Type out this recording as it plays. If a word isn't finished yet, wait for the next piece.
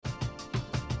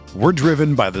We're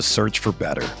driven by the search for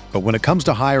better. But when it comes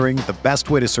to hiring, the best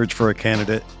way to search for a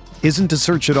candidate isn't to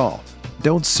search at all.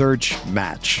 Don't search,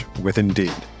 match with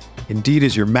Indeed. Indeed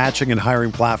is your matching and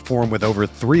hiring platform with over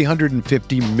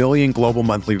 350 million global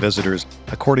monthly visitors,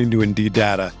 according to Indeed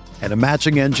data, and a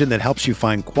matching engine that helps you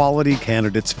find quality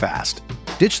candidates fast.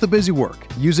 Ditch the busy work.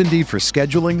 Use Indeed for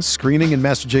scheduling, screening, and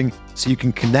messaging so you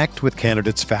can connect with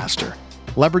candidates faster.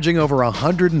 Leveraging over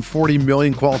 140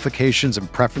 million qualifications and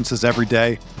preferences every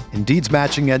day, Indeed's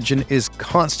matching engine is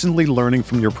constantly learning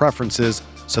from your preferences,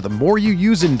 so the more you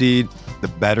use Indeed, the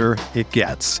better it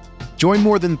gets. Join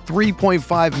more than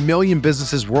 3.5 million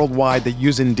businesses worldwide that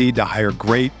use Indeed to hire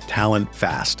great talent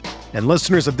fast. And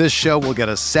listeners of this show will get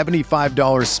a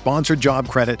 $75 sponsored job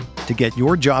credit to get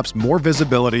your jobs more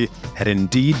visibility at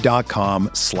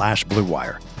Indeed.com/Blue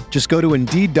Wire. Just go to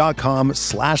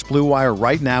Indeed.com/Blue Wire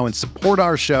right now and support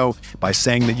our show by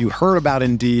saying that you heard about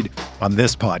Indeed on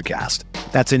this podcast.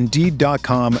 That's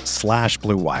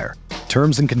Indeed.com/Blue Wire.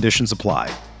 Terms and conditions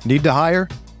apply. Need to hire?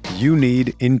 You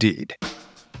need Indeed.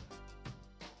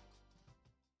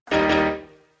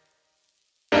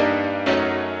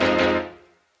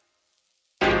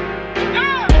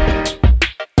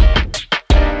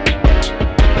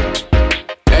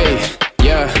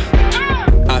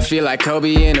 Feel like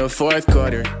Kobe in the fourth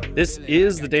quarter. This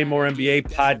is the Day More NBA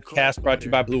podcast brought to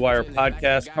you by Blue Wire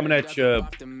Podcast. Coming at you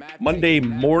Monday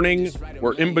morning.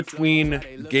 We're in between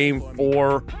Game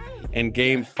 4 and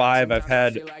Game 5. I've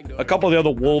had a couple of the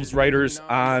other Wolves writers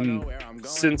on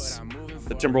since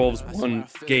the Timberwolves won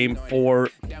Game 4.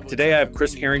 Today I have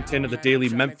Chris Herrington of the Daily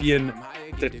Memphian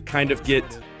to kind of get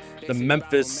the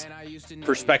Memphis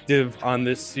perspective on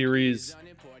this series.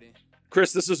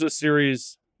 Chris, this is a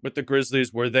series with the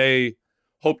Grizzlies where they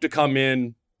hope to come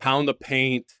in, pound the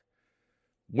paint,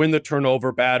 win the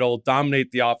turnover battle,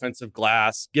 dominate the offensive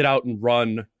glass, get out and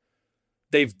run.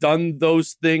 They've done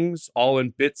those things all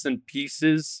in bits and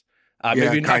pieces.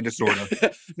 Maybe kind of, sort of.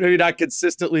 Maybe not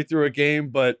consistently through a game,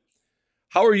 but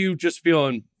how are you just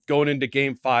feeling going into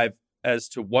Game 5 as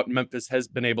to what Memphis has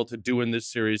been able to do in this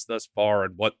series thus far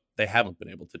and what they haven't been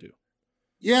able to do?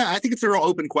 Yeah, I think it's a real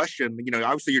open question. You know,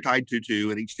 obviously you're tied 2-2,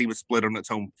 and each team is split on its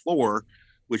home floor,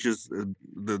 which is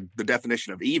the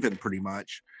definition of even, pretty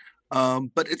much.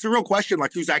 But it's a real question,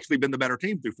 like who's actually been the better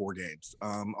team through 4 games.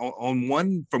 From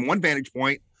one vantage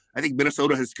point, I think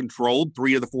Minnesota has controlled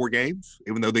 3 of the 4 games,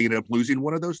 even though they ended up losing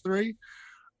one of those 3.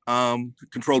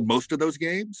 Controlled most of those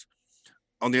games.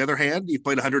 On the other hand, you've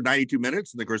played 192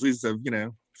 minutes, and the Grizzlies have,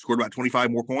 scored about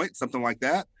 25 more points, something like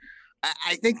that.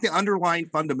 I think the underlying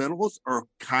fundamentals are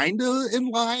kind of in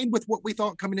line with what we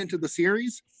thought coming into the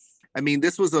series. I mean,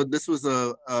 this was a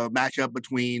matchup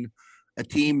between a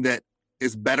team that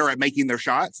is better at making their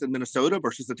shots than Minnesota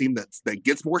versus a team that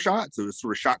gets more shots. So it's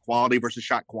sort of shot quality versus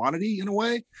shot quantity in a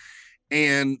way.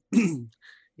 And, the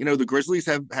Grizzlies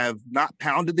have not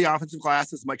pounded the offensive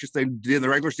glass as much as they did in the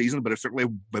regular season, but have certainly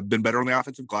been better on the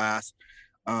offensive glass.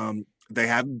 They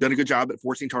have done a good job at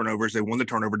forcing turnovers. They won the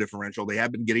turnover differential. They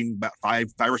have been getting about five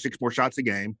or six more shots a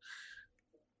game.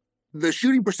 The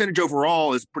shooting percentage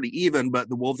overall is pretty even, but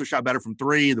the Wolves have shot better from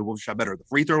 3. The Wolves shot better at the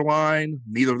free throw line.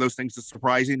 Neither of those things is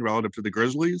surprising relative to the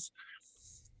Grizzlies.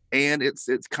 And it's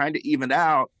kind of evened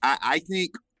out. I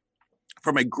think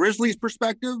from a Grizzlies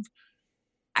perspective,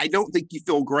 I don't think you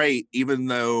feel great, even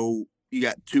though you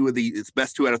got it's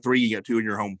best 2 out of 3. You got 2 in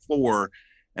your home floor.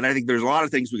 And I think there's a lot of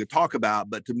things we could talk about,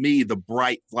 but to me, the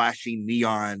bright, flashing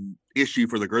neon issue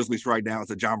for the Grizzlies right now is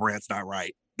that John Morant's not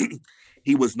right.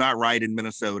 He was not right in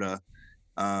Minnesota.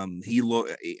 In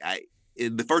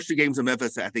the first 2 games in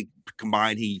Memphis, I think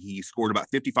combined, he scored about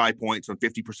 55 points on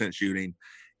 50% shooting.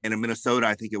 And in Minnesota,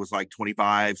 I think it was like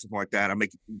 25, something like that. I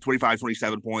make 25,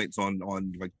 27 points on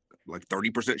like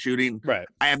 30% shooting. Right.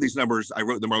 I have these numbers. I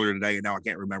wrote them earlier today, and now I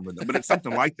can't remember them, but it's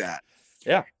something like that.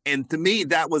 Yeah. And to me,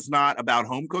 that was not about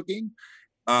home cooking.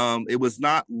 It was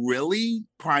not really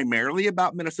primarily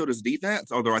about Minnesota's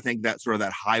defense, although I think that sort of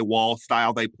that high wall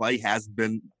style they play has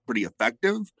been pretty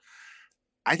effective.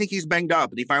 I think he's banged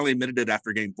up, and he finally admitted it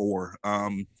after Game 4.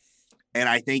 And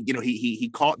I think, he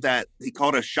caught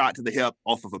a shot to the hip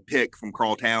off of a pick from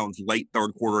Karl Towns late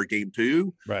third quarter of Game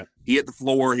 2. Right. He hit the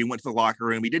floor. He went to the locker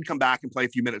room. He did come back and play a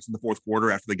few minutes in the fourth quarter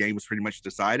after the game was pretty much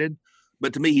decided.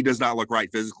 But to me, he does not look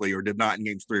right physically, or did not in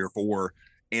games 3 or 4.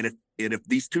 And if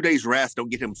these 2 days rest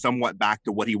don't get him somewhat back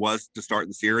to what he was to start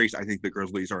the series, I think the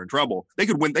Grizzlies are in trouble. They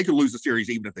could win. They could lose the series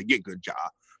even if they get good Ja.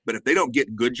 But if they don't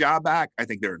get good Ja back, I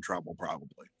think they're in trouble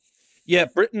probably. Yeah,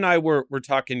 Britt and I were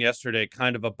talking yesterday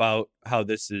kind of about how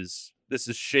this is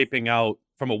shaping out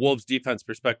from a Wolves defense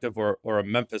perspective or a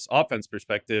Memphis offense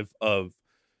perspective of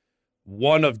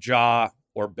one of Ja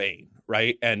or Bane,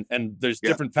 right? And there's Yeah.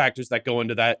 different factors that go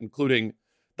into that, including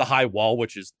the high wall,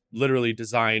 which is literally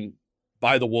designed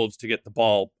by the Wolves to get the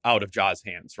ball out of Ja's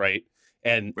hands, right?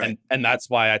 And that's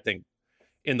why I think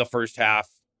in the first half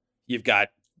you've got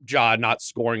Ja not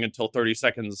scoring until 30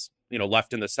 seconds,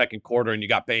 left in the second quarter, and you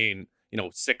got Bane,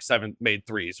 6-7 made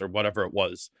threes or whatever it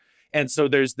was. And so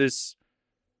there's this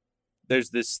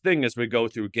thing as we go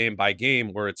through game by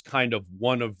game where it's kind of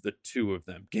one of the two of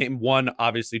them. Game one,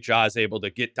 obviously Ja is able to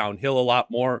get downhill a lot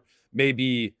more,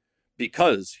 maybe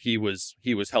because he was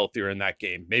healthier in that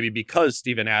game, maybe because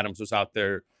Steven Adams was out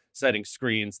there setting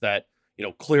screens that,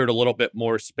 cleared a little bit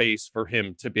more space for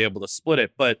him to be able to split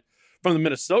it. But from the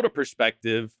Minnesota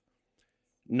perspective,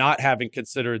 not having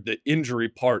considered the injury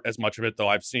part as much of it, though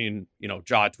I've seen,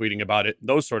 Ja tweeting about it,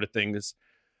 those sort of things,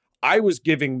 I was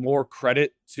giving more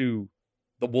credit to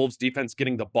the Wolves defense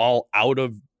getting the ball out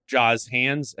of Ja's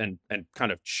hands and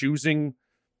kind of choosing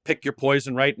pick your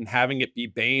poison, right, and having it be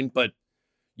Bane. But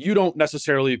you don't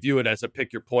necessarily view it as a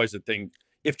pick your poison thing.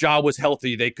 If Ja was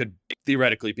healthy, they could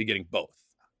theoretically be getting both.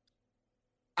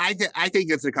 I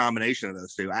think it's a combination of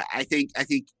those two. I think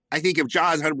if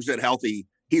Ja is 100% healthy,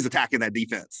 he's attacking that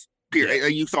defense. Period. Yeah.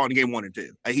 You saw it in game 1 and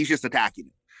 2. He's just attacking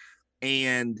it.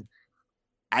 And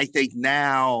I think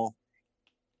now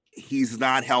he's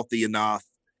not healthy enough.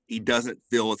 He doesn't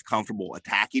feel as comfortable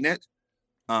attacking it.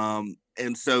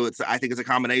 And so I think it's a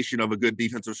combination of a good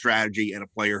defensive strategy and a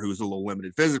player who's a little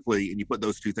limited physically. And you put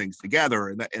those two things together,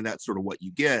 and that's sort of what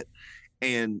you get.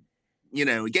 And,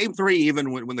 game 3,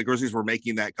 even when the Grizzlies were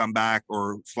making that comeback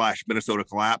or / Minnesota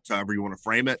collapse, however you want to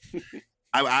frame it,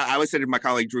 I was saying to my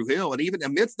colleague Drew Hill, and even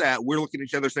amidst that, we're looking at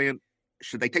each other saying,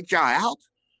 should they take Ja out?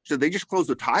 Should they just close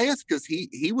the tie us? Because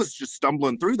he was just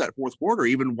stumbling through that fourth quarter,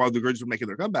 even while the Grizzlies were making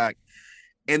their comeback.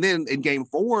 And then in game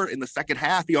 4, in the second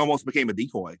half, he almost became a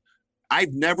decoy.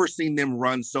 I've never seen them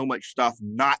run so much stuff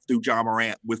not through Ja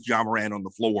Morant, with Ja Morant on the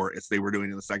floor, as they were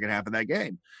doing in the second half of that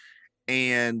game.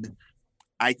 And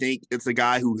I think it's a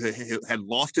guy who had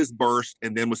lost his burst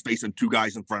and then was facing two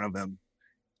guys in front of him.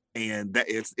 And that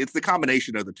it's the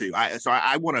combination of the two.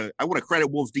 I want to credit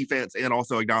Wolves defense and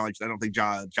also acknowledge that I don't think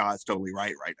Ja is totally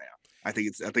right now. I think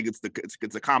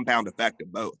it's a compound effect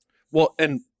of both. Well,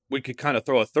 and we could kind of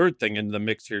throw a third thing into the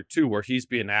mix here too, where Ja's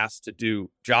being asked to do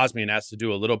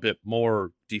a little bit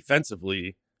more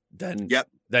defensively than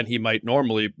he might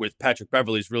normally, with Patrick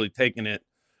Beverley's really taking it,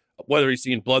 whether he's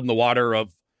seeing blood in the water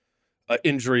of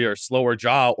injury or slower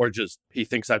Ja, or just he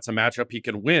thinks that's a matchup he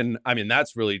can win. I mean,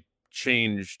 that's really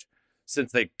changed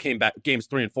since they came back. Games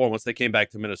 3 and 4, once they came back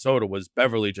to Minnesota, was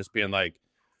Beverley just being like,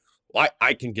 well,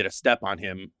 I can get a step on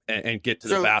him and get to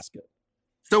the basket.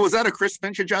 So was that a Chris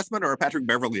Finch adjustment or a Patrick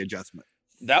Beverley adjustment?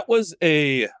 That was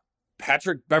a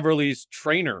Patrick Beverley's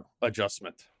trainer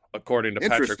adjustment, according to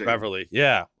Patrick Beverley.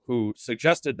 Yeah, who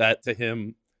suggested that to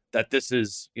him, that this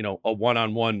is, a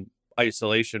one-on-one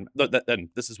isolation. Then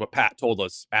this is what Pat told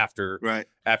us after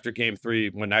game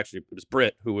 3, when actually it was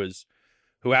Britt who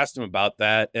asked him about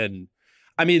that. And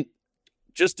I mean,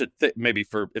 just to maybe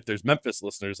for if there's Memphis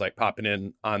listeners like popping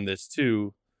in on this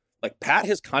too, like Pat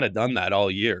has kind of done that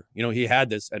all year. He had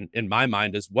this, and in my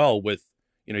mind as well, with,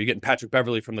 you're getting Patrick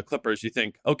Beverley from the Clippers. You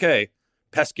think, okay,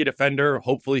 pesky defender.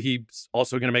 Hopefully he's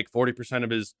also going to make 40% of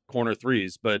his corner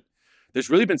threes. But there's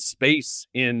really been space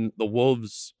in the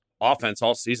Wolves offense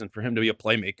all season for him to be a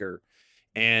playmaker.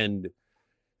 And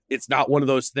it's not one of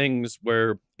those things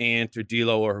where Ant or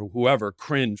D'Lo or whoever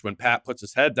cringe when Pat puts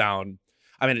his head down.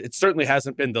 I mean, it certainly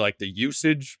hasn't been the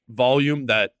usage volume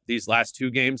that these last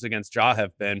 2 games against Ja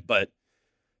have been, but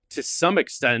to some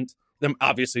extent,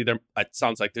 obviously it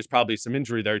sounds like there's probably some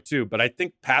injury there too, but I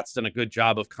think Pat's done a good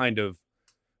job of kind of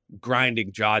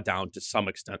grinding Ja down to some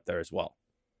extent there as well.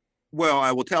 Well,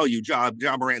 I will tell you, Ja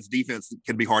Morant's defense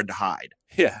can be hard to hide.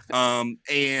 Yeah.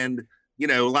 And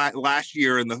last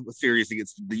year in the series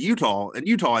against Utah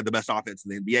had the best offense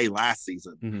in the NBA last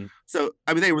season. Mm-hmm. So,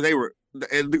 I mean,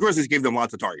 the Grizzlies gave them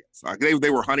lots of targets. They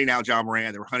were hunting out Ja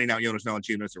Morant. They were hunting out Jonas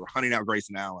Valanciunas. They were hunting out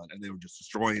Grayson Allen, and they were just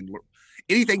destroying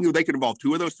anything they could involve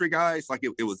 2 of those 3 guys. Like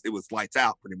it was lights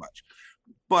out pretty much.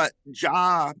 But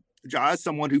Ja is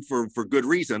someone who, for good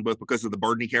reason, both because of the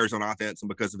burden he carries on offense and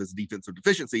because of his defensive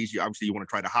deficiencies, you want to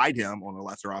try to hide him on a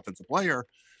lesser offensive player.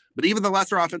 But even the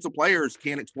lesser offensive players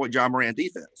can exploit Ja Morant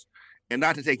defense. And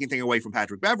not to take anything away from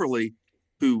Patrick Beverley,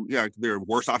 who, there are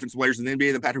worse offensive players in the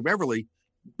NBA than Patrick Beverley,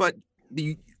 but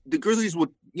the Grizzlies would,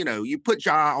 you put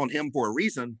Ja on him for a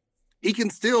reason.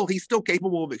 He's still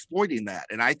capable of exploiting that.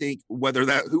 And I think whether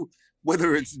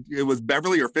it was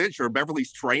Beverley or Finch or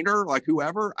Beverley's trainer, like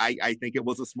whoever, I think it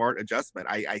was a smart adjustment.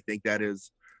 I think that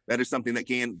is something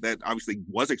that obviously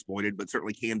was exploited, but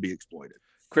certainly can be exploited.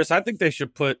 Chris, I think they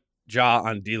should put Ja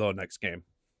on D'Lo next game.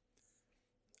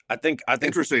 I think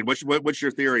Interesting. What's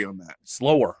your theory on that?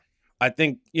 Slower. I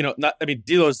think,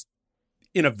 D'Lo's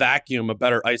in a vacuum a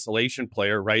better isolation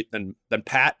player, right, than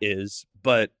Pat is,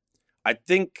 but I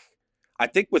think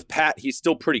with Pat he's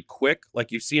still pretty quick.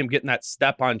 Like you see him getting that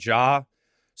step on Ja.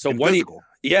 So and when physical.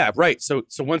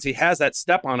 So once he has that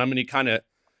step on him and he kind of,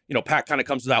 Pat kind of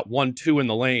comes to that 1-2 in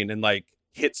the lane and like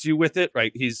hits you with it,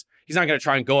 right? He's not going to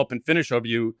try and go up and finish over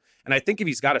you. And I think if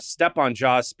he's got a step on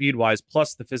Ja speed wise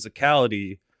plus the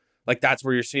physicality, like that's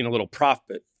where you're seeing a little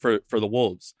profit for the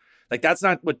Wolves. Like that's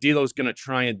not what D'Lo's going to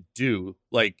try and do.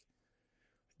 Like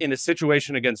in a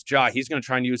situation against Ja, he's going to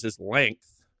try and use his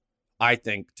length, I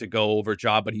think, to go over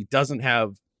Ja, but he doesn't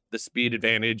have the speed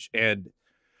advantage. And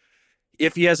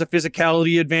if he has a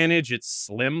physicality advantage, it's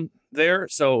slim there.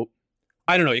 So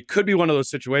I don't know. It could be one of those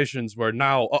situations where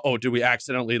now, do we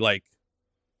accidentally like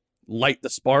light the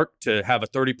spark to have a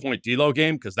 30-point D'Lo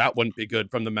game? Because that wouldn't be good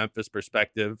from the Memphis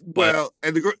perspective. But, well,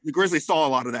 and the Grizzlies saw a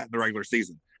lot of that in the regular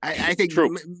season. I think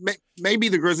maybe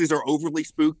the Grizzlies are overly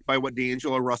spooked by what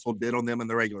D'Angelo Russell did on them in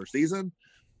the regular season.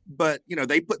 But,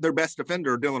 they put their best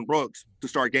defender, Dylan Brooks, to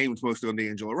start games mostly on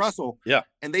D'Angelo Russell. Yeah.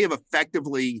 And they have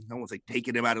effectively, I won't say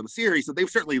taken him out of the series, but they've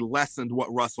certainly lessened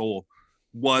what Russell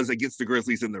was against the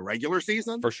Grizzlies in the regular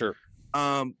season. For sure.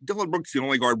 Dylan Brooks can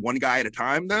only guard one guy at a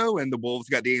time, though, and the Wolves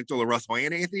got D'Angelo Russell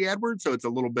and Anthony Edwards, so it's a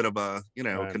little bit of a,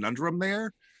 conundrum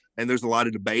there. And there's a lot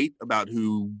of debate about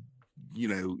who,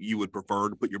 you would prefer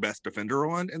to put your best defender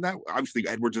on. And that, obviously,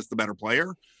 Edwards is the better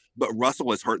player, but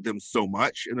Russell has hurt them so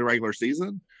much in the regular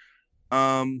season.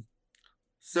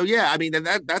 So yeah, I mean, and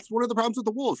that's one of the problems with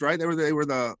the Wolves, right? They were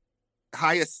the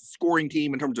highest scoring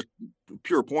team in terms of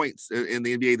pure points in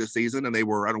the NBA this season, and they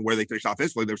were, I don't know where they finished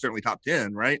offensively, they were certainly top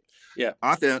 10, right? Yeah.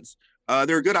 Offense.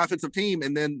 They're a good offensive team,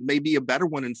 and then maybe a better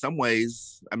one in some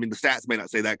ways. I mean, the stats may not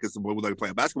say that because the way they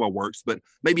play basketball works, but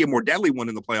maybe a more deadly one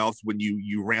in the playoffs when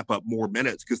you ramp up more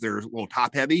minutes because they're a little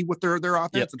top heavy with their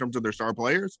offense in terms of their star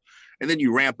players. And then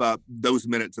you ramp up those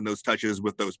minutes and those touches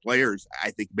with those players.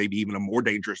 I think maybe even a more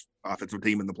dangerous offensive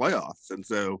team in the playoffs. And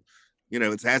so,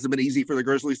 it hasn't been easy for the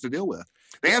Grizzlies to deal with.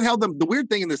 They have held them. The weird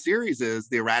thing in the series is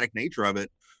the erratic nature of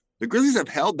it. The Grizzlies have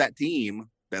held that team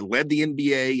that led the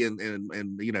NBA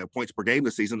and points per game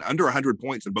this season under 100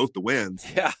 points in both the wins.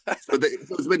 Yeah. So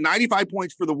it's been 95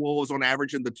 points for the Wolves on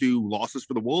average in the two losses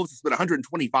for the Wolves. It's been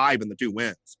 125 in the two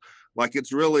wins. Like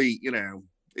it's really,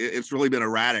 it's really been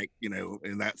erratic,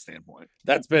 in that standpoint.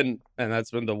 That's been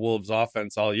the Wolves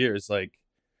offense all year. It's like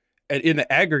in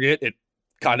the aggregate, it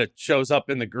kind of shows up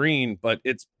in the green, but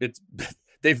it's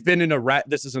they've been in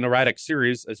this is an erratic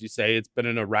series, as you say. It's been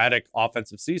an erratic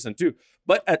offensive season too.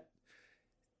 But at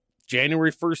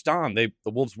January 1st on, the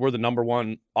Wolves were the number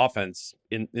one offense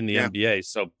in the NBA.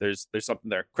 So there's something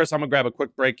there. Chris, I'm gonna grab a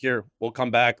quick break here. We'll come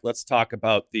back. Let's talk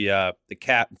about the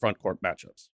Cat and front court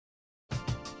matchups.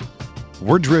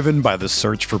 We're driven by the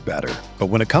search for better. But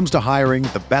when it comes to hiring,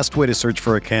 the best way to search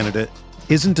for a candidate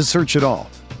isn't to search at all.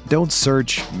 Don't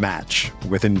search, match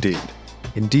with Indeed.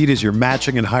 Indeed is your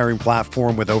matching and hiring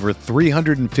platform with over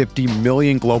 350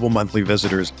 million global monthly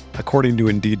visitors, according to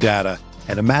Indeed data,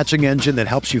 and a matching engine that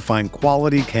helps you find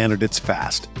quality candidates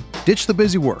fast. Ditch the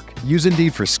busy work. Use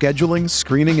Indeed for scheduling,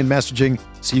 screening, and messaging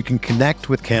so you can connect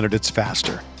with candidates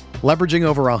faster. Leveraging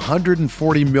over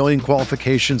 140 million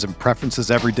qualifications and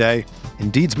preferences every day,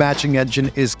 Indeed's matching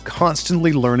engine is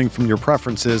constantly learning from your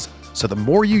preferences, so the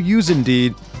more you use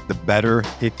Indeed, the better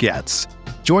it gets.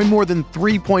 Join more than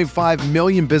 3.5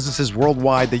 million businesses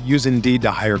worldwide that use Indeed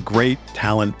to hire great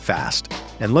talent fast.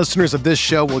 And listeners of this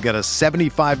show will get a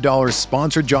 $75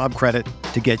 sponsored job credit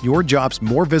to get your jobs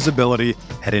more visibility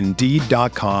at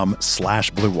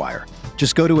Indeed.com/Blue Wire.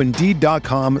 Just go to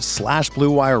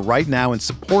Indeed.com/Blue Wire right now and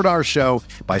support our show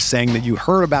by saying that you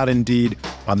heard about Indeed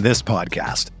on this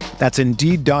podcast. That's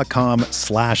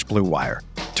Indeed.com/Blue Wire.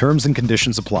 Terms and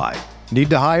conditions apply. Need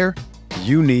to hire?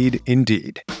 You need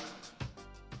Indeed.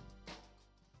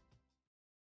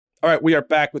 All right, we are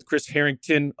back with Chris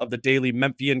Herrington of the Daily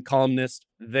Memphian, columnist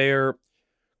there.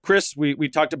 Chris, we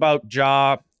talked about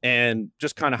Ja and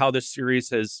just kind of how this series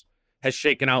has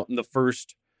shaken out in the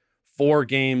first four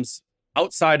games.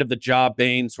 Outside of the Ja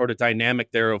Bane sort of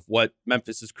dynamic there of what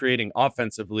Memphis is creating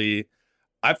offensively,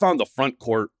 I found the front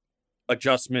court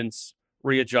adjustments,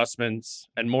 readjustments,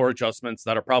 and more adjustments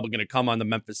that are probably going to come on the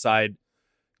Memphis side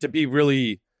to be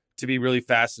really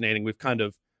fascinating. We've kind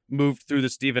of moved through the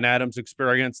Steven Adams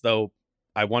experience, though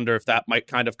I wonder if that might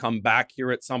kind of come back here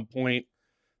at some point.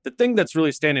 The thing that's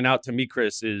really standing out to me,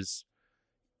 Chris, is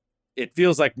it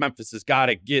feels like Memphis has got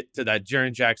to get to that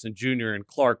Jaren Jackson Jr. and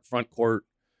Clark front court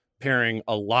pairing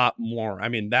a lot more. I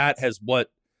mean, that has what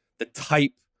the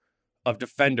type of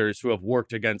defenders who have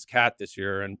worked against Cat this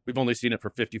year, and we've only seen it for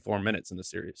 54 minutes in the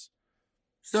series.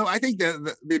 So I think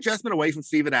the adjustment away from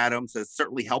Steven Adams has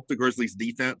certainly helped the Grizzlies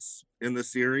defense in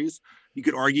this series. You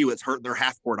could argue it's hurt their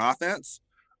half-court offense.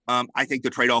 I think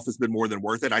the trade-off has been more than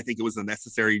worth it. I think it was a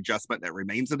necessary adjustment that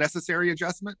remains a necessary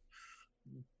adjustment.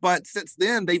 But since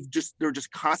then, they're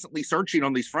just constantly searching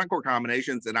on these front court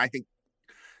combinations, and I think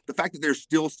the fact that they're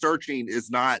still searching does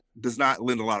not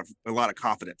lend a lot of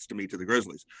confidence to me to the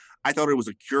Grizzlies. I thought it was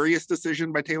a curious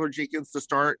decision by Taylor Jenkins to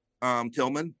start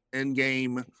Tillman in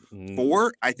game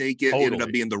 4. I think it ended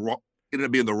up being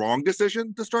the wrong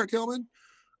decision to start Tillman.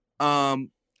 I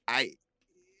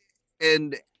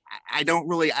don't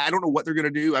know what they're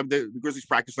going to do. The Grizzlies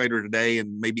practice later today,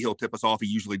 and maybe he'll tip us off. He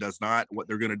usually does not, what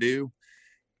they're going to do.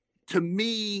 To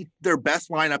me, their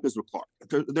best lineup is with Clark.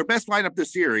 Their best lineup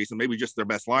this series, and maybe just their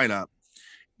best lineup,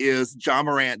 is John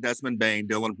Morant, Desmond Bane,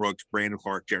 Dylan Brooks, Brandon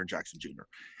Clark, Jaren Jackson Jr.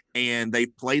 And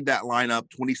they've played that lineup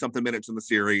 20-something minutes in the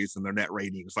series, and their net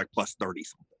rating is like plus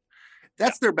 30-something.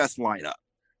 That's their best lineup.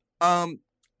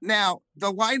 Now,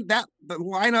 the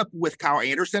lineup with Kyle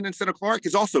Anderson instead of Clark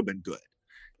has also been good.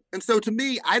 And so to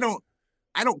me, I don't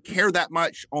care that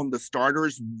much on the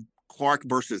starters, Clark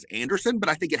versus Anderson, but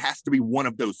I think it has to be one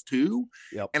of those two.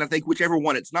 Yep. And I think whichever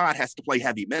one it's not has to play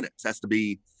heavy minutes. Has to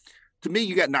be, to me,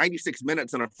 you got 96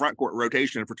 minutes in a front court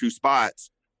rotation for 2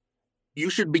 spots. You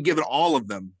should be giving all of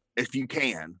them, if you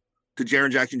can, to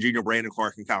Jaren Jackson Jr., Brandon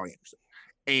Clark, and Kyle Anderson.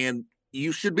 And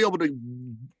you should be able to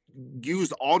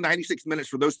use all 96 minutes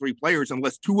for those 3 players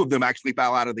unless 2 of them actually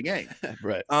foul out of the game.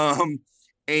 Right.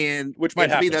 And which might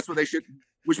happen. To me, that's what they should.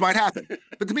 Which might happen.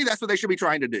 But to me, that's what they should be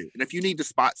trying to do. And if you need to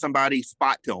spot somebody,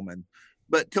 spot Tillman.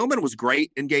 But Tillman was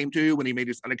great in game 2 when he made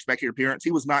his unexpected appearance.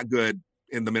 He was not good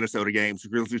in the Minnesota games. The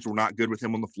Grizzlies were not good with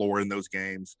him on the floor in those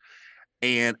games.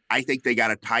 And I think they got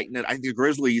to tighten it. I think the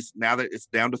Grizzlies, now that it's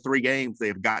down to 3 games,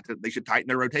 they should tighten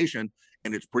their rotation.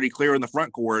 And it's pretty clear in the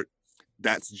front court,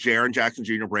 that's Jaren Jackson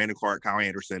Jr., Brandon Clark, Kyle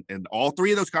Anderson. And all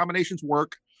 3 of those combinations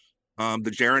work.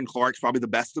 The Jaren Clark's probably the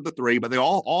best of the 3, but they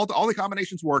all the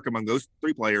combinations work among those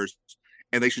 3 players,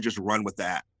 and they should just run with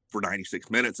that for 96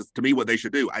 minutes. It's to me what they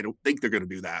should do. I don't think they're going to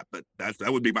do that, but that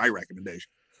would be my recommendation.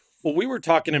 Well, we were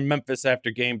talking in Memphis after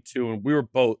game 2, and we were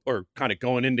both, or kind of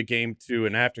going into game 2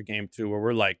 and after game 2, where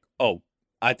we're like, oh,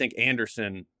 I think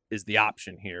Anderson is the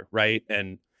option here, right?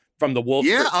 And from the Wolves.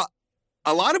 Yeah,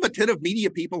 a lot of attentive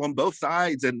media people on both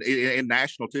sides and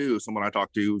national too. Someone I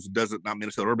talked to who doesn't, not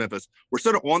Minnesota or Memphis, were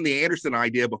sort of on the Anderson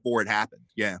idea before it happened.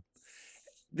 Yeah.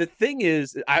 The thing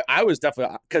is, I was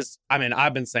definitely, because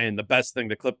I've been saying the best thing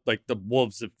the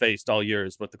Wolves have faced all year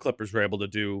is what the Clippers were able to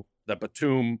do. The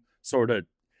Batum sort of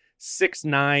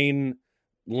 6'9",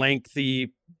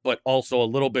 lengthy, but also a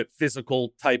little bit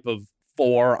physical type of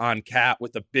 4 on Cat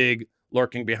with a big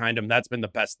lurking behind him. That's been the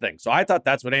best thing. So I thought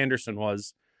that's what Anderson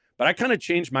was. But I kind of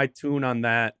changed my tune on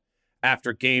that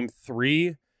after game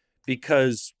 3,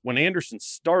 because when Anderson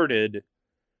started,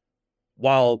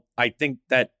 while I think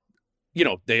that,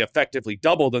 they effectively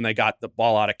doubled and they got the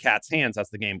ball out of Cat's hands. That's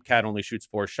the game. Cat only shoots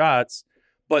 4 shots.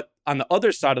 But on the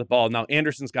other side of the ball, now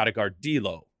Anderson's got to guard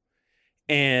D'Lo.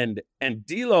 And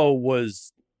D'Lo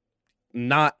was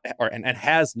not, and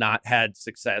has not had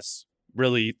success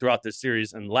really throughout this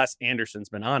series unless Anderson's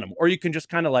been on him. Or you can just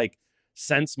kind of like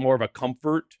sense more of a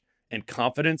comfort and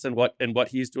confidence in what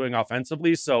he's doing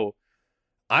offensively. So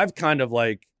I've kind of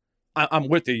like, I'm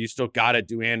with you. You still got to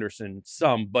do Anderson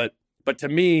some, but to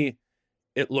me,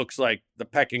 it looks like the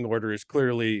pecking order is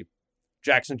clearly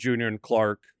Jackson Jr. and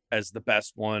Clark as the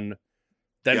best one,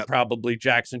 then probably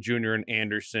Jackson Jr. and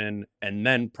Anderson, and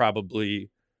then probably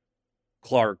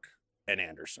Clark and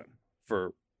Anderson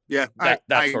for that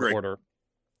sort of order.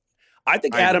 I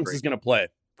think Adams is going to play,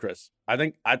 Chris. I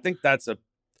think that's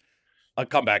a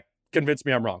comeback. Convince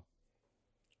me I'm wrong.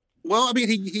 Well, I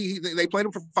mean, they played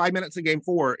him for 5 minutes in game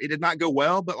 4. It did not go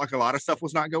well, but like a lot of stuff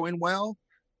was not going well.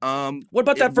 What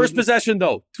about that first possession,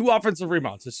 though? 2 offensive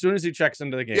rebounds as soon as he checks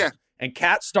into the game. Yeah. And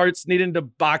Cat starts needing to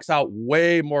box out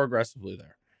way more aggressively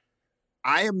there.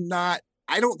 I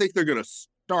don't think they're going to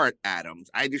start Adams.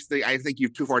 I think you're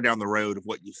too far down the road of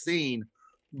what you've seen.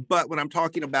 But when I'm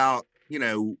talking about,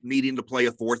 needing to play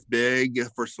a 4th big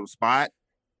for some spot,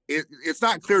 it's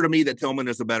not clear to me that Tillman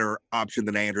is a better option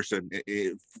than Anderson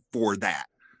for that.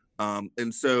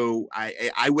 And so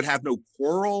I would have no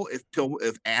quarrel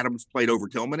if Adams played over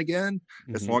Tillman again,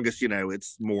 as long as,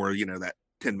 it's more, that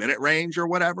 10-minute range or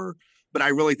whatever. But I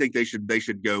really think they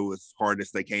should go as hard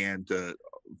as they can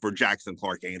for Jackson,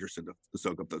 Clark, Anderson to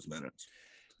soak up those minutes.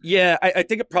 Yeah, I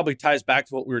think it probably ties back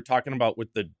to what we were talking about with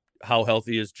how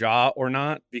healthy is Ja or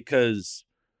not, because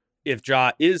if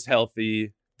Ja is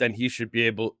healthy, then you should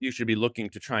be looking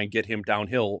to try and get him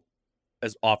downhill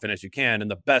as often as you can.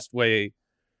 And the best way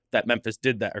that Memphis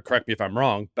did that, or correct me if I'm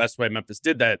wrong, best way Memphis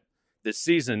did that this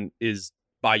season is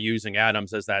by using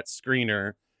Adams as that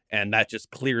screener. And that just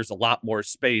clears a lot more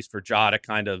space for Ja to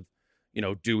kind of,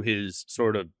 do his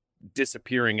sort of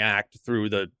disappearing act through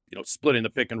the, splitting the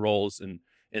pick and rolls and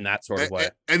in that sort of way.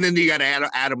 And then you got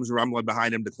Adams rumbling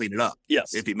behind him to clean it up.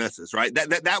 Yes. If he misses, right?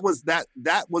 That was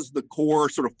the core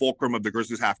sort of fulcrum of the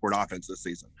Grizzlies half-court offense this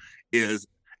season is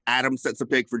Adams sets a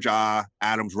pick for Ja,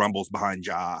 Adams rumbles behind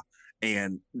Ja,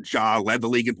 and Ja led the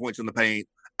league in points in the paint.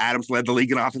 Adams led the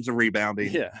league in offensive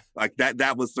rebounding. Yeah. Like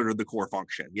that was sort of the core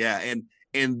function. Yeah.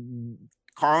 And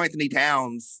Karl Anthony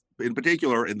Towns in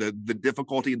particular, and the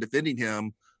difficulty in defending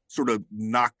him sort of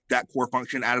knocked that core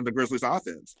function out of the Grizzlies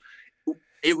offense.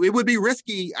 It would be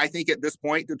risky, I think, at this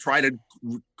point to try to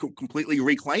completely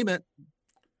reclaim it.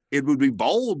 It would be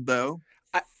bold, though.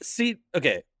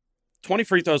 Okay, 20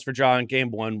 free throws for Ja in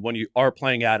game one when you are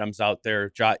playing Adams out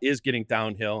there. Ja is getting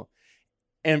downhill.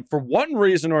 And for one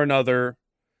reason or another,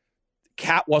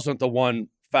 Cat wasn't the one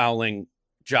fouling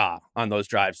Ja on those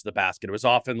drives to the basket. It was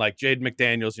often like Jade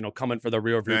McDaniels, coming for the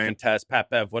rear view contest,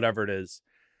 Pat Bev, whatever it is.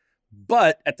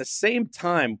 But at the same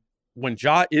time, when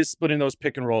Ja is splitting those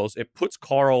pick and rolls, it puts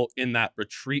Karl in that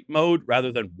retreat mode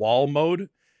rather than wall mode.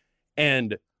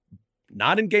 And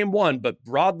not in game one, but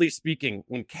broadly speaking,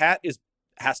 when Cat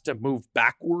has to move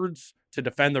backwards to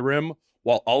defend the rim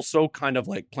while also kind of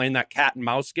like playing that cat and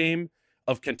mouse game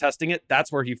of contesting it,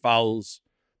 that's where he fouls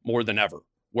more than ever,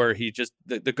 where he just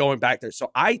the going back there.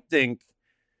 So I think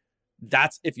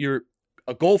that's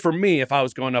a goal for me if I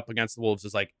was going up against the Wolves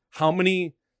is like, how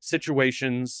many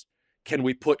situations can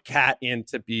we put Cat in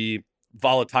to be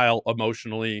volatile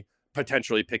emotionally,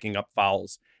 potentially picking up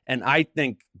fouls? And I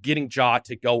think getting Ja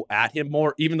to go at him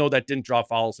more, even though that didn't draw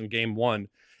fouls in game one,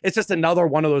 it's just another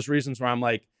one of those reasons where I'm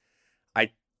like, I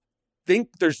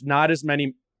think there's not as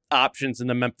many options in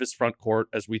the Memphis front court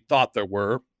as we thought there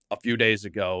were a few days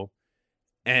ago.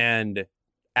 And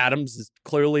Adams is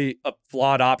clearly a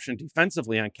flawed option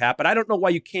defensively on Cat, but I don't know why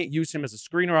you can't use him as a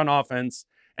screener on offense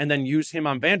and then use him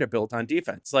on Vanderbilt on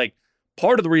defense. Like,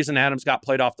 part of the reason Adams got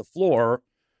played off the floor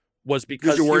was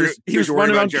because he was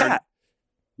running on Cat.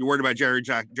 You're worried about Jaren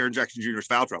Jackson Jr.'s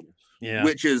foul trouble,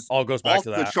 which is all goes back off to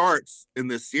that. The charts in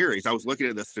this series. I was looking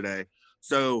at this today.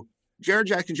 So Jaren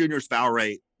Jackson Jr.'s foul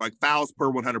rate, like fouls per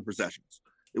 100 possessions,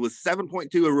 it was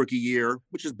 7.2 a rookie year,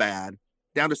 which is bad,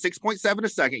 down to 6.7 a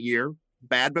second year,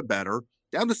 bad but better,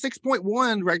 down to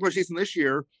 6.1 regular season this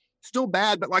year, still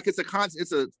bad, but like it's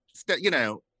a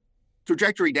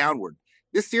trajectory downward.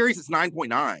 This series is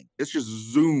 9.9. It's just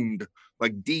zoomed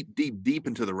like deep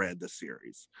into the red this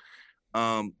series.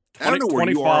 I don't know where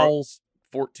 20 you fouls,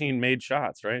 14 made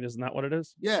shots, right? Isn't that what it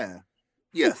is? Yeah,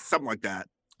 something like that.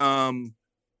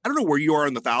 I don't know where you are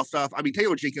in the foul stuff. I mean,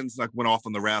 Taylor Jenkins went off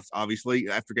on the refs, obviously,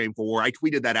 after game 4. I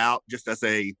tweeted that out just as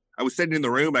I was sitting in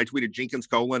the room. I tweeted Jenkins :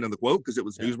 and the quote because it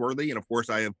was newsworthy. And of course,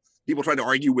 I have people trying to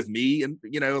argue with me and,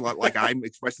 like I'm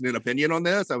expressing an opinion on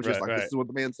this. I was just this is what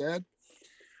the man said.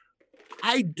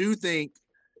 I think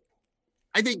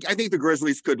the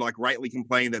Grizzlies could rightly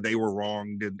complain that they were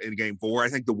wronged in game 4. I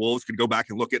think the Wolves could go back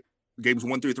and look at games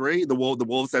 1 through 3. The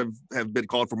Wolves have been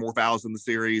called for more fouls in the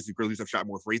series. The Grizzlies have shot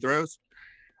more free throws.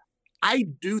 I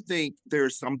do think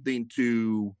there's something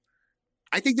to.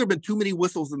 I think there have been too many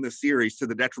whistles in this series to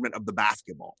the detriment of the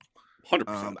basketball.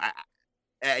 100%.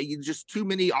 Just too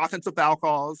many offensive foul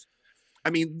calls. I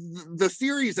mean, the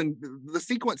series and the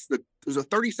sequence, there's a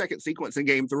 30-second sequence in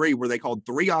game 3 where they called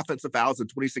 3 offensive fouls in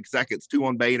 26 seconds, 2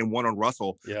 on Bane and 1 on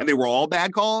Russell. Yeah. And they were all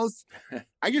bad calls.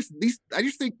 I just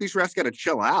think these refs got to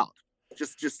chill out.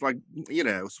 Just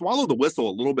swallow the whistle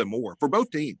a little bit more for both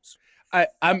teams.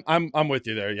 I'm with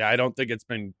you there. Yeah, I don't think it's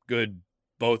been good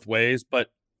both ways,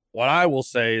 but what I will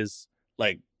say is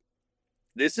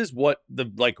this is what the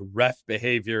ref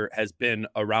behavior has been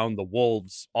around the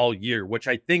Wolves all year, which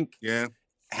I think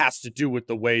has to do with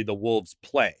the way the Wolves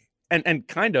play. And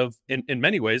kind of in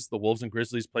many ways, the Wolves and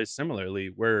Grizzlies play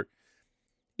similarly, where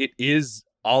it is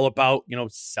all about,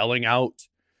 selling out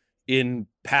in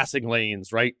passing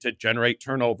lanes, right, to generate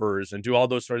turnovers and do all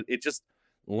those it just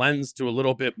lends to a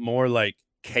little bit more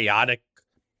chaotic,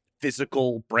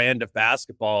 physical brand of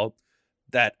basketball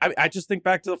that I just think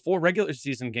back to the 4 regular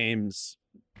season games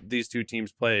these two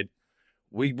teams played.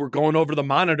 We were going over the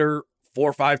monitor 4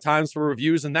 or 5 times for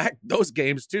reviews in those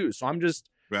games too. So I'm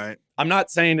not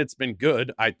saying it's been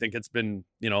good. I think it's been,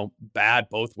 bad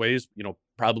both ways,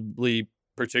 probably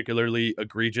particularly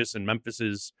egregious in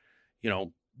Memphis's,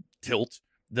 tilt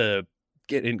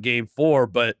in game 4.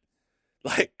 But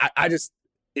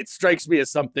it strikes me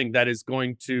as something that is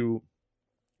going to,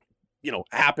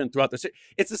 happen throughout the series.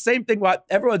 It's the same thing. What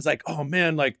everyone's like, oh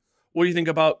man, like, what do you think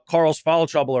about Carl's foul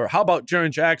trouble? Or how about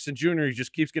Jaren Jackson Jr.? He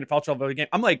just keeps getting foul trouble every game.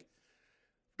 I'm like,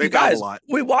 you guys, a lot.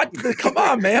 We watch. Come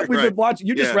on, man. We've been watching.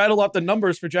 You just rattled off the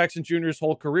numbers for Jackson Jr.'s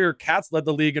whole career. Cats led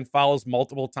the league in fouls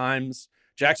multiple times.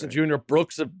 Jackson Jr.,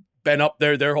 Brooks have been up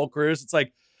there their whole careers. It's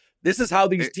like, this is how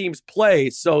these teams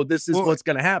play. So this is what's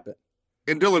going to happen.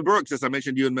 And Dylan Brooks, as I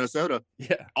mentioned you in Minnesota,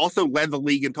 also led the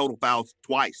league in total fouls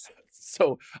twice.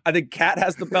 So I think Cat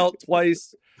has the belt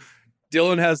twice.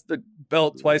 Dylan has the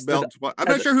belt twice. I'm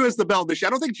not sure who has the belt this year.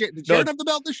 I don't think did Jaren have the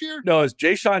belt this year? No, it's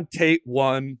Jayshawn Tate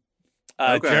 1,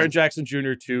 Jaren Jackson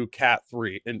Jr. 2, Cat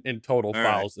 3 in total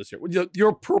fouls this year.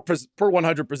 Your per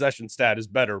 100 possession stat is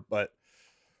better, but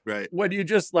when you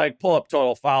just like pull up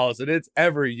total fouls, and it's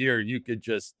every year, you could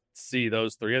just see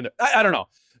those three in there. I don't know.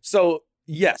 So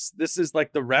yes, this is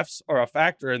like the refs are a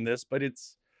factor in this, but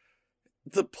it's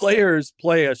the players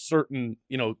play a certain,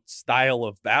 style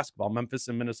of basketball. Memphis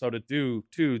and Minnesota do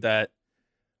too, that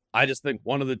I just think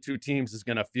one of the two teams is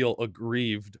going to feel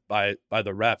aggrieved by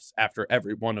the refs after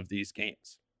every one of these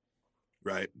games.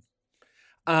 Right.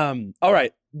 All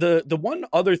right. The one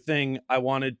other thing I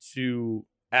wanted to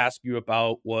ask you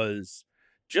about was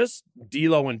just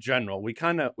D'Lo in general. We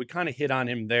kind of hit on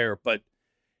him there, but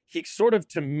he sort of,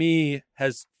 to me,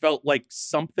 has felt like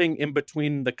something in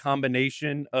between the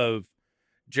combination of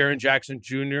Jaren Jackson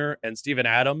Jr. and Steven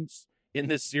Adams in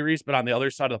this series, but on the other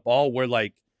side of the ball, where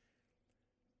like,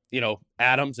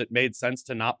 Adams, it made sense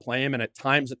to not play him, and at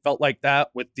times it felt like that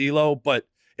with D'Lo, but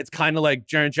it's kind of like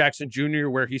Jaren Jackson Jr.,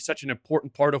 where he's such an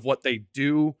important part of what they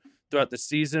do throughout the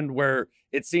season, where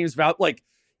it seems like,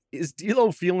 is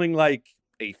D'Lo feeling like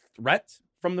a threat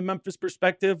from the Memphis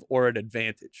perspective or an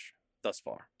advantage thus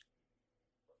far?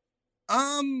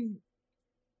 I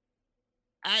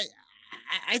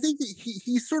think that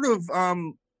he sort of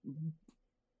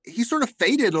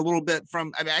faded a little bit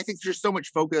from. I mean, I think there's so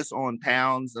much focus on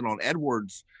Towns and on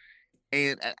Edwards,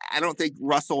 and I don't think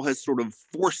Russell has sort of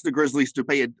forced the Grizzlies to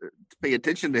pay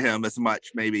attention to him as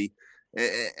much, maybe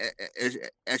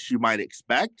as you might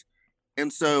expect.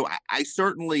 And so I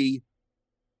certainly,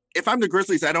 if I'm the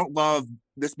Grizzlies, I don't love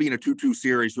this being a 2-2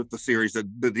 series with the series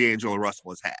that D'Angelo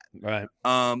Russell has had. Right.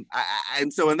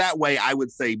 And so in that way, I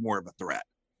would say more of a threat,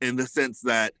 in the sense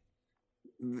that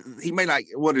he may not,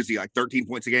 what is he, like 13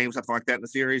 points a game, something like that in the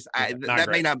series?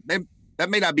 That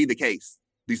may not be the case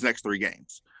these next 3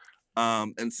 games.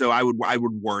 And so I would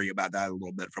worry about that a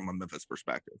little bit from a Memphis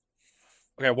perspective.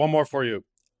 Okay, one more for you.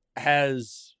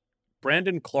 Has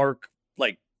Brandon Clark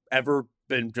ever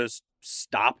been just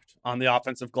stopped on the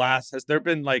offensive glass? Has there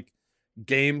been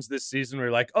games this season where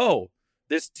you're like, oh,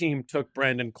 this team took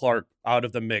Brandon Clark out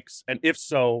of the mix? And if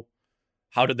so,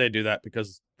 how did they do that?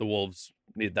 Because the Wolves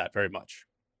need that very much.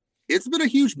 It's been a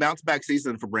huge bounce back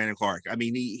season for Brandon Clark. I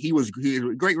mean, he was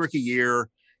a great rookie year.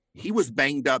 He was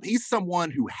banged up. He's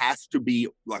someone who has to be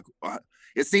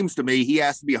it seems to me, he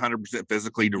has to be 100%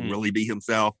 physically to really be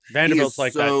himself. Vanderbilt's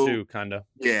like that too, kind of.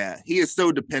 Yeah, he is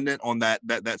so dependent on that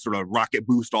sort of rocket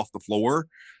boost off the floor,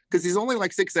 because he's only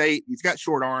 6'8". He's got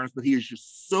short arms, but he is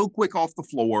just so quick off the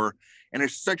floor, and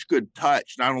there's such good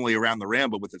touch, not only around the rim,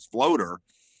 but with his floater.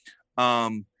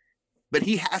 But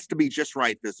he has to be just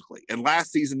right physically. And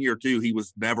last season, year 2, he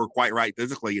was never quite right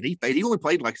physically, and he only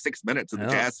played 6 minutes in the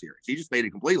Jazz series. He just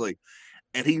faded completely,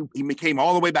 and he came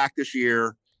all the way back this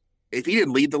year. If he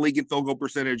didn't lead the league in field goal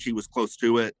percentage, he was close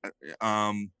to it.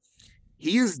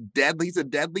 He is deadly. He's a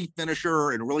deadly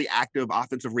finisher and really active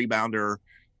offensive rebounder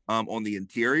on the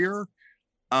interior.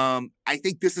 I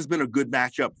think this has been a good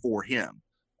matchup for him.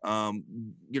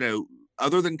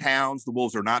 Other than Towns, the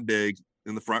Wolves are not big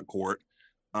in the front court.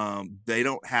 They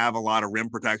don't have a lot of rim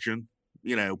protection,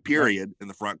 period, in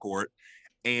the front court.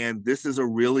 And this is a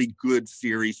really good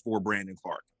series for Brandon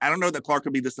Clark. I don't know that Clark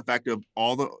could be this effective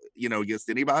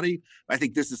against anybody. I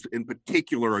think this is in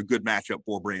particular a good matchup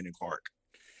for Brandon Clark.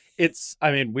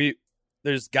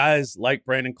 There's guys like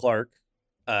Brandon Clark,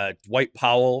 Dwight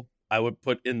Powell, I would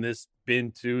put in this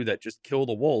bin too, that just kill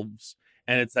the Wolves.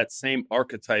 And it's that same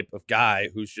archetype of guy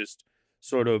who's just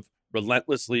sort of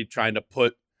relentlessly trying to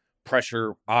put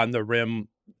pressure on the rim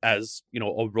as,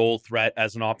 a roll threat,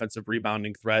 as an offensive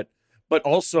rebounding threat, but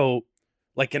also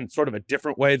in sort of a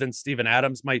different way than Steven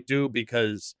Adams might do,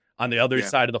 because on the other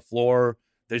side of the floor,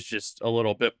 there's just a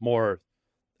little bit more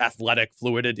athletic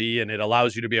fluidity, and it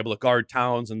allows you to be able to guard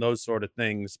Towns and those sort of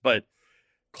things. But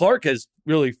Clark is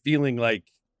really feeling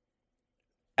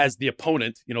as the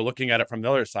opponent, looking at it from the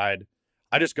other side,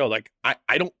 I just go I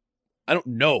don't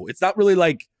know. It's not really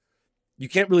you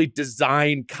can't really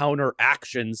design counter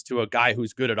actions to a guy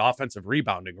who's good at offensive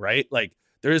rebounding, right? Like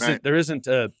there isn't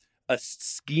a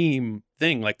scheme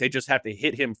thing. Like they just have to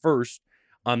hit him first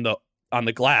on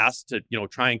the glass to,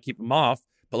 try and keep him off.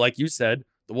 But like you said,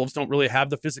 the Wolves don't really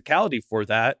have the physicality for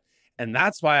that. And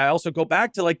that's why I also go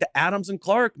back to like the Adams and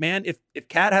Clark, man. If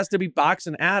Cat has to be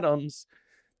boxing Adams,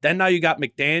 then now you got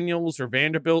McDaniels or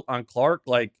Vanderbilt on Clark.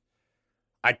 Like,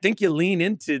 I think you lean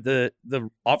into the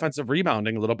offensive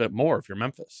rebounding a little bit more if you're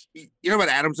Memphis. You know about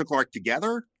Adams and Clark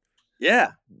together?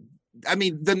 Yeah. I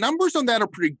mean, the numbers on that are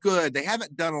pretty good. They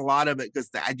haven't done a lot of it because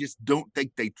I just don't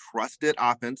think they trust it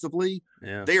offensively.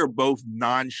 Yeah. They are both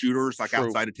non-shooters, like True.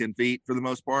 outside of 10 feet for the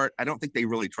most part. I don't think they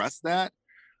really trust that.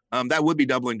 That would be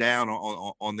doubling down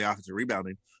on the offensive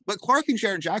rebounding. But Clark and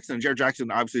Jaren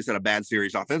Jackson obviously has had a bad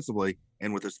series offensively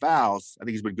and with his fouls. I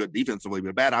think he's been good defensively, but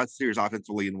a bad series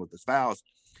offensively and with his fouls.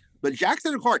 But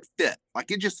Jackson and Clark fit. Like,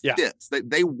 it just fits.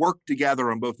 They work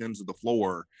together on both ends of the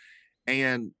floor.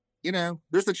 And,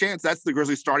 there's a chance that's the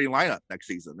Grizzlies starting lineup next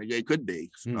season. It could be.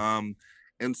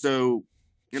 And so,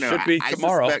 should be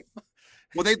tomorrow.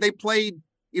 Well, they played,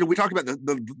 we talked about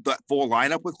the full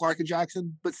lineup with Clark and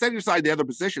Jackson, but setting aside the other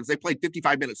positions, they played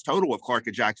 55 minutes total with Clark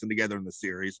and Jackson together in the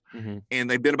series. Mm-hmm. And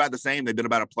they've been about the same. They've been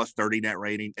about a plus 30 net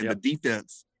rating. And the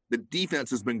defense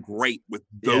has been great with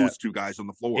those two guys on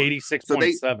the floor.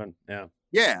 86.7.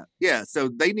 Yeah. So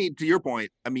they need, to your point,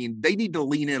 I mean, they need to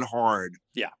lean in hard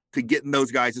to getting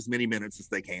those guys as many minutes as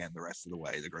they can the rest of the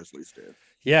way the Grizzlies did.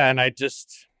 Yeah. And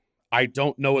I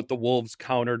don't know what the Wolves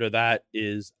counter to that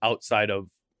is outside of,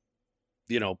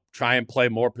 try and play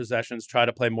more possessions, try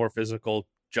to play more physical,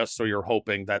 just so you're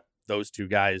hoping that those two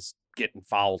guys get in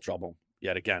foul trouble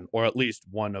yet again, or at least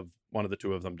one of the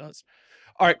two of them does.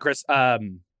 All right, Chris,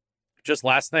 just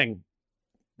last thing.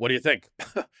 What do you think?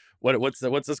 What's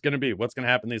this going to be? What's going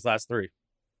to happen these last three?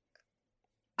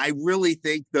 I really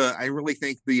think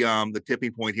the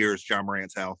tipping point here is Ja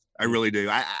Morant's health. I really do.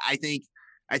 I think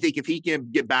if he can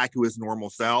get back to his normal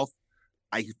self,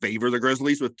 I favor the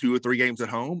Grizzlies with 2 or 3 games at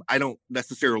home. I don't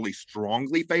necessarily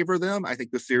strongly favor them. I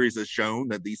think the series has shown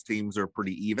that these teams are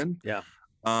pretty even. Yeah.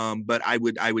 But I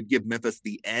would give Memphis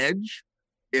the edge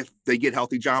if they get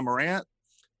healthy Ja Morant.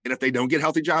 And if they don't get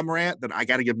healthy Ja Morant, then I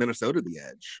got to give Minnesota the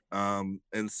edge.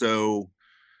 And so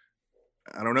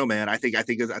I don't know, man. I think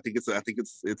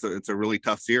it's a really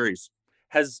tough series.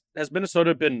 Has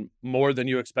Minnesota been more than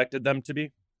you expected them to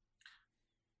be?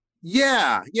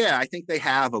 Yeah, I think they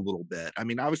have a little bit. I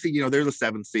mean, obviously, they're the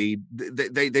 7th seed.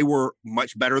 They were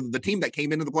much better than the team that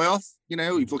came into the playoffs. If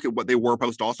you look at what they were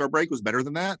post All-Star break, was better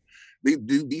than that.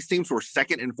 These teams were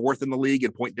 2nd and 4th in the league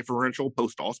in point differential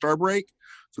post All-Star break.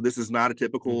 So this is not a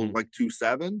typical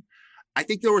 2-7. I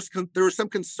think there was some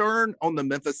concern on the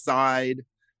Memphis side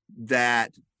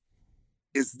that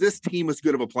is this team as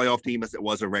good of a playoff team as it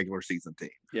was a regular season team?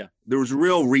 Yeah. There was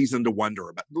real reason to wonder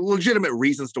about, legitimate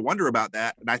reasons to wonder about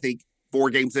that. And I think 4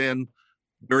 games in,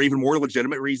 there are even more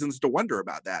legitimate reasons to wonder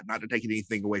about that, not to take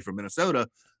anything away from Minnesota.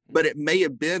 But it may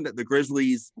have been that the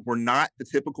Grizzlies were not the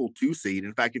typical 2 seed.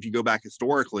 In fact, if you go back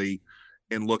historically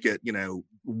and look at,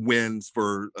 wins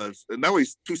for not only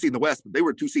 2 seed in the West, but they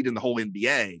were 2 seed in the whole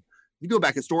NBA. You go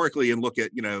back historically and look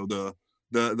at,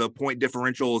 the point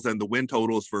differentials and the win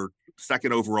totals for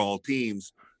 2nd overall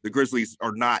teams, the Grizzlies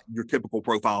are not your typical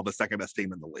profile of the 2nd best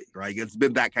team in the league, right? It's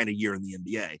been that kind of year in the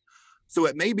NBA. So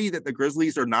it may be that the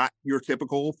Grizzlies are not your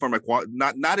typical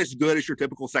not as good as your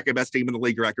typical 2nd best team in the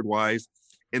league record wise.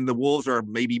 And the Wolves are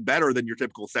maybe better than your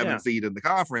typical 7th seed in the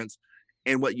conference.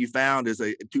 And what you found is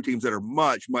 2 teams that are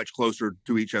much, much closer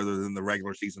to each other than the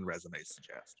regular season resumes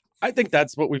suggest. I think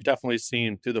that's what we've definitely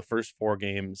seen through the first 4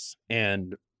 games,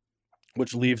 and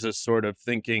which leaves us sort of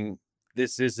thinking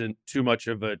this isn't too much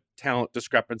of a talent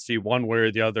discrepancy one way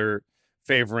or the other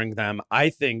favoring them. I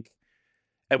think,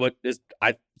 and what is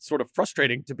sort of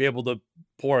frustrating to be able to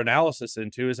pour analysis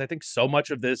into, is I think so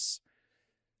much of this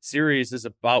series is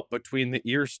about between the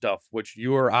ear stuff, which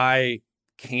you or I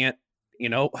can't,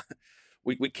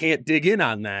 we can't dig in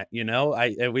on that,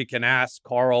 we can ask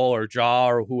Carl or Ja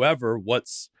or whoever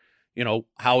what's,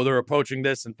 how they're approaching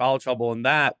this and foul trouble and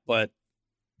that, but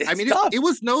it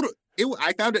was notable.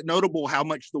 I found it notable how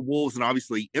much the Wolves, and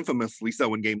obviously infamously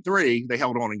so in Game 3, they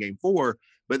held on in Game 4,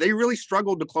 but they really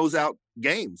struggled to close out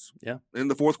games. Yeah, in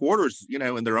the fourth quarters,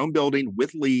 in their own building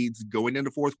with leads going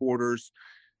into fourth quarters,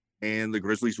 and the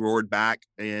Grizzlies roared back.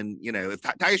 And if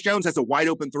Tyus Jones has a wide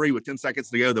open 3 with 10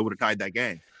 seconds to go, they would have tied that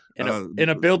game. In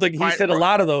a building he's hit a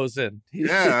lot of those in.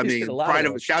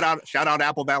 Shout out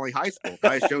Apple Valley High School.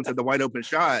 Tyus Jones had the wide open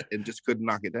shot and just couldn't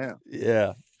knock it down.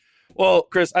 Yeah. Well,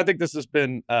 Chris, I think this has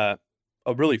been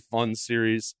a really fun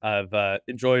series. I've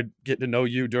enjoyed getting to know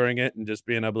you during it and just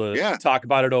being able to talk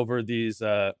about it over these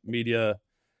media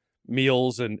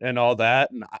meals and all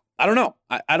that. And I don't know.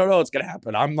 I don't know what's going to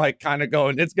happen. I'm like kind of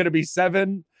going, it's going to be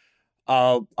 7.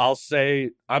 I'm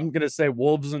going to say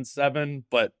Wolves in 7,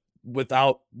 but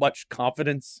without much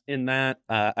confidence in that.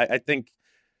 I think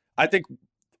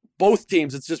both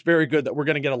teams, it's just very good that we're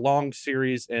going to get a long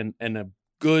series and a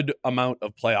good amount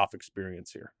of playoff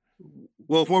experience here.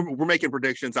 Well, if we're making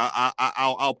predictions,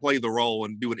 I'll play the role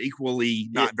and do an equally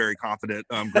not very confident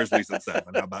Grizzlies in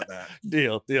 7. How about that?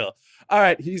 Deal. All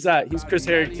right, he's Chris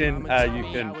Herrington. You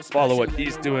can follow what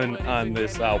he's doing on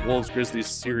this Wolves Grizzlies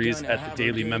series at the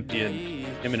Daily Memphian.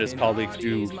 Him and his colleagues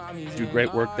do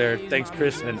great work there. Thanks,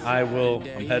 Chris, and I'm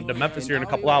heading to Memphis here in a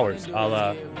couple hours.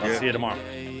 I'll see you tomorrow.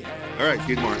 All right, see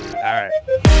you tomorrow. All right.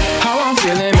 How I'm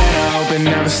feeling, man, I hope it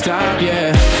never stop,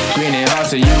 yeah. Green and hot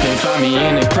so you can find me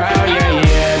in the crowd,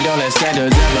 yeah. Don't let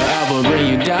standards ever bring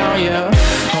you down, yeah.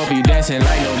 Hope you dancing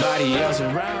like nobody else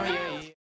around, yeah.